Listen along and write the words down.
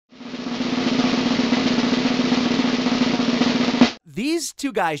these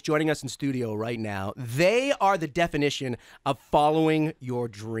two guys joining us in studio right now, they are the definition of following your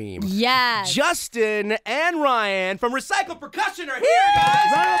dream. Yes. Justin and Ryan from Recycle Percussion are here,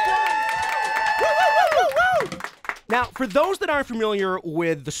 guys. Woo, woo, woo, woo, woo. Now, for those that aren't familiar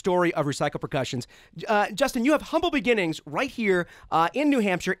with the story of Recycle Percussions, Justin, you have humble beginnings right here in New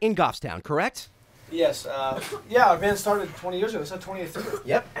Hampshire, in Goffstown, correct? Yes. Yeah, our band started 20 years ago. It's our 20th year.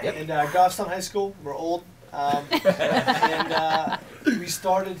 Yep. In Goffstown High School. We're old. And we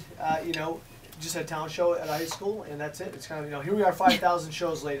started, you know, just a town show at high school, and that's it. It's kind of, you know, here we are 5,000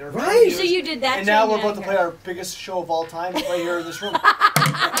 shows later. Right. So you did that. And now we're about to play our biggest show of all time right here in this room.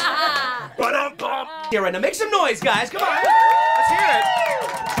 Here, right now, make some noise, guys. Come on. Let's hear it.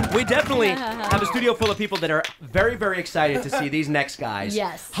 We definitely have a studio full of people that are very, very excited to see these next guys.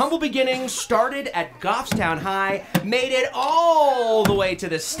 Yes. Humble beginnings, started at Goffstown High, made it all the way to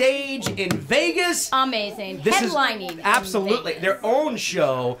the stage in Vegas. Amazing. This Headlining. is absolutely their own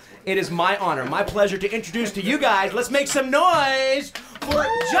show. It is my honor, my pleasure to introduce to you guys. Let's make some noise for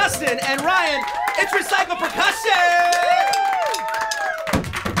Justin and Ryan. It's Recycle Percussion.